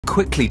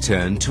quickly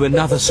turned to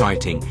another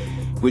sighting,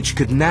 which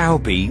could now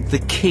be the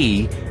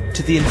key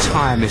to the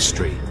entire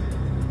mystery.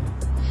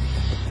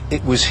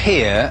 It was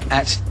here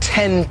at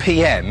 10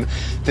 p.m.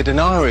 that an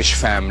Irish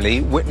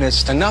family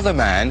witnessed another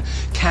man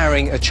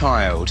carrying a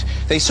child.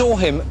 They saw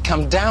him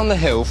come down the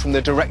hill from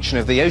the direction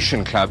of the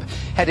Ocean Club,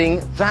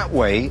 heading that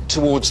way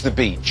towards the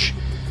beach.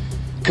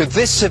 Could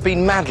this have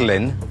been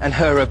Madeleine and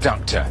her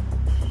abductor?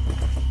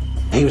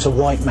 He was a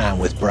white man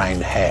with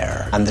brown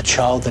hair, and the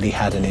child that he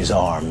had in his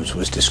arms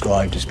was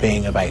described as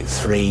being about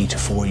 3 to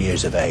 4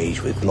 years of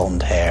age, with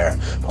blonde hair,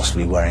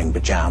 possibly wearing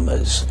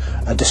pyjamas.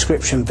 A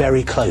description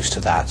very close to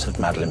that of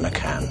Madeleine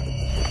McCann.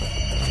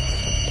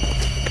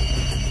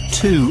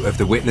 Two of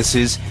the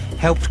witnesses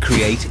helped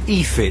create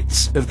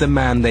e-fits of the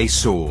man they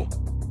saw.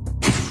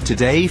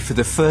 Today, for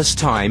the first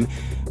time,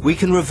 we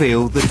can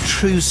reveal the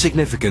true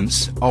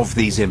significance of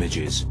these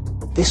images.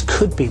 This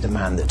could be the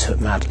man that took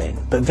Madeleine,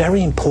 but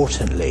very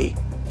importantly,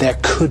 there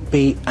could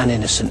be an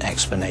innocent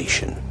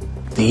explanation.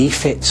 The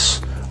e-fits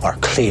are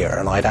clear,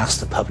 and I'd ask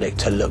the public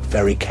to look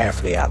very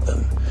carefully at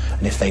them.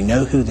 And if they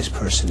know who this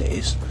person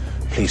is,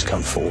 please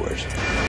come forward.